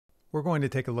We're going to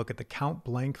take a look at the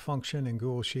COUNTBLANK function in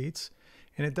Google Sheets,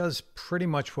 and it does pretty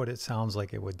much what it sounds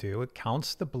like it would do. It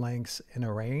counts the blanks in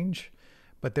a range,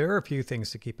 but there are a few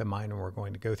things to keep in mind, and we're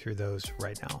going to go through those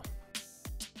right now.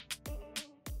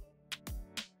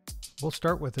 We'll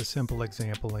start with a simple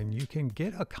example, and you can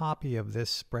get a copy of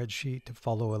this spreadsheet to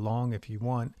follow along if you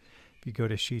want. If you go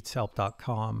to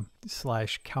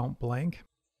sheetshelp.com/countblank,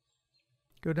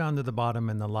 go down to the bottom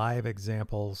in the live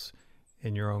examples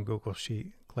in your own Google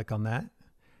Sheet. Click on that,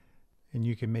 and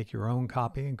you can make your own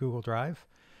copy in Google Drive.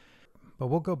 But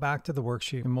we'll go back to the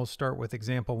worksheet, and we'll start with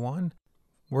example 1.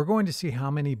 We're going to see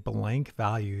how many blank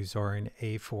values are in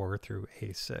A4 through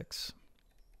A6.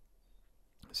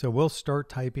 So we'll start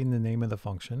typing the name of the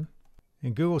function.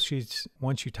 In Google Sheets,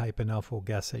 once you type enough, we'll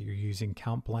guess that you're using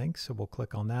COUNTBLANK, so we'll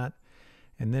click on that.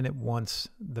 And then it wants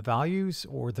the values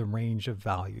or the range of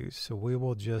values. So we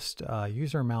will just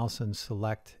use our mouse and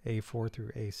select A4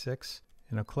 through A6,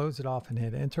 and I'll close it off and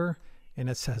hit enter, and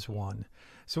it says 1.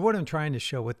 So what I'm trying to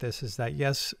show with this is that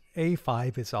yes,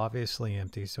 A5 is obviously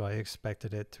empty, so I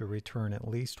expected it to return at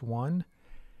least 1.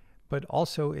 But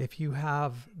also if you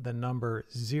have the number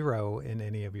 0 in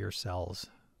any of your cells,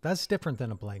 that's different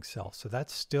than a blank cell. So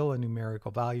that's still a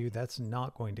numerical value. That's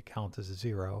not going to count as a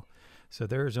 0. So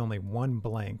there's only one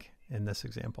blank in this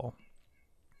example.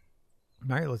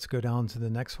 All right, let's go down to the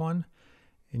next one.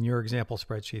 In your example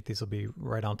spreadsheet, these will be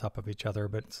right on top of each other,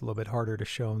 but it's a little bit harder to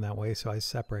show them that way, so I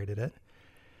separated it.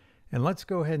 And let's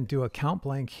go ahead and do a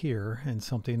COUNTBLANK here, and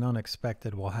something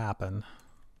unexpected will happen.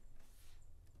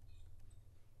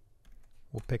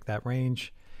 We'll pick that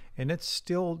range, and it's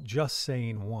still just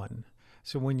saying 1.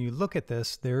 So when you look at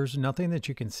this, there's nothing that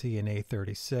you can see in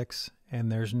A36, and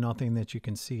there's nothing that you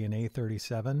can see in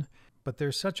A37, but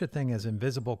there's such a thing as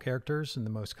invisible characters, and the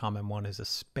most common one is a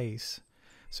space.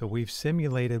 So we've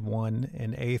simulated one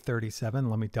in A37.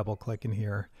 Let me double click in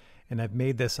here, and I've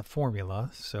made this a formula.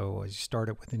 So as you start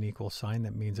it with an equal sign,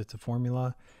 that means it's a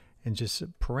formula, and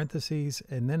just parentheses,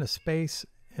 and then a space,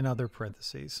 and other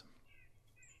parentheses.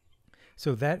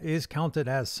 So that is counted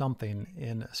as something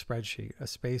in a spreadsheet. A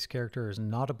space character is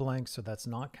not a blank, so that's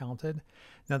not counted.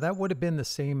 Now that would have been the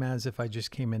same as if I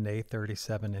just came into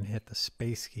A37 and hit the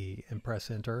space key and press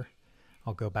enter.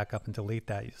 I'll go back up and delete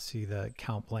that. You'll see the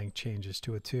COUNTBLANK changes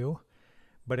to a 2,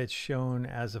 but it's shown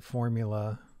as a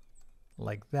formula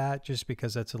like that just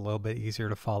because that's a little bit easier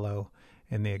to follow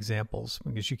in the examples,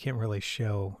 because you can't really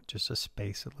show just a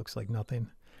space. It looks like nothing.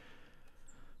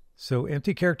 So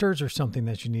empty characters are something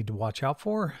that you need to watch out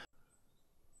for.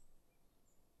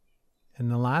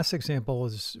 And the last example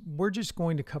is we're just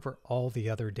going to cover all the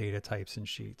other data types in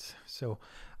Sheets. So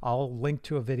I'll link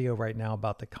to a video right now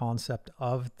about the concept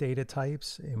of data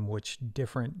types, in which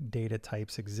different data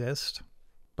types exist.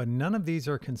 But none of these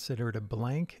are considered a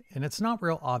blank, and it's not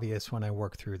real obvious when I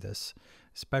work through this,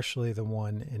 especially the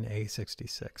one in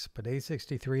A66. But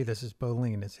A63, this is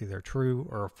Boolean. It's either true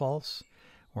or false,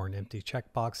 or an empty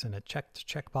checkbox and a checked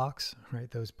checkbox,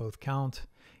 right? Those both count,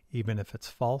 even if it's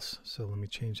false. So let me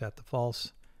change that to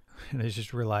false. And I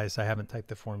just realized I haven't typed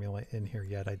the formula in here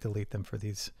yet. I delete them for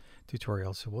these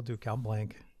tutorials. So we'll do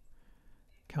COUNTBLANK.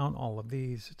 Count all of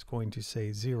these. It's going to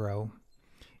say 0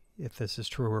 if this is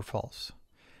true or false.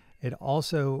 It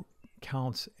also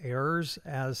counts errors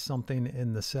as something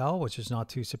in the cell, which is not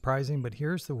too surprising, but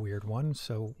here's the weird one.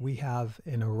 So we have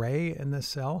an array in this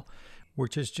cell,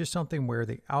 which is just something where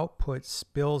the output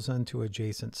spills into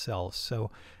adjacent cells. So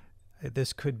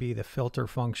this could be the filter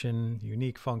function,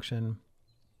 unique function.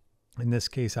 In this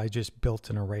case, I just built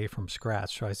an array from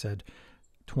scratch. So I said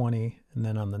 20, and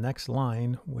then on the next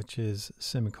line, which is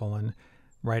semicolon,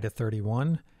 write a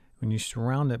 31. When you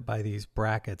surround it by these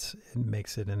brackets, it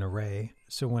makes it an array.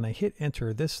 So when I hit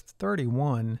enter, this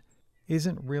 31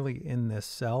 isn't really in this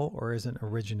cell, or isn't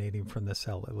originating from the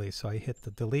cell at least. So I hit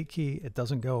the delete key, it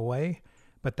doesn't go away,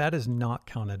 but that is not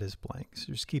counted as blank.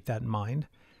 So just keep that in mind.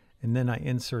 And then I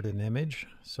insert an image.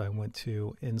 So I went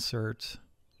to insert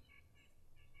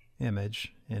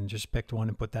image and just picked one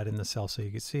and put that in the cell so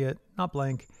you could see it, not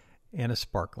blank, and a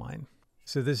spark line.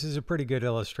 So this is a pretty good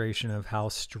illustration of how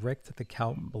strict the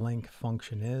COUNTBLANK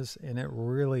function is, and it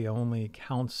really only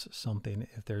counts something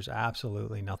if there's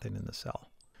absolutely nothing in the cell.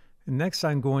 Next,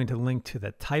 I'm going to link to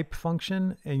the type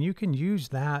function, and you can use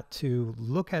that to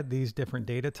look at these different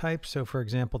data types. So for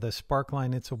example, this spark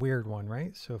line, it's a weird one,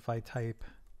 right? So if I type,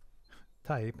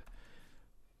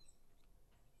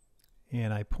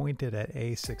 and I point it at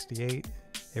A68,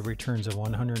 it returns a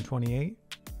 128.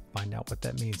 Find out what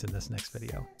that means in this next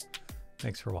video.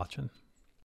 Thanks for watching.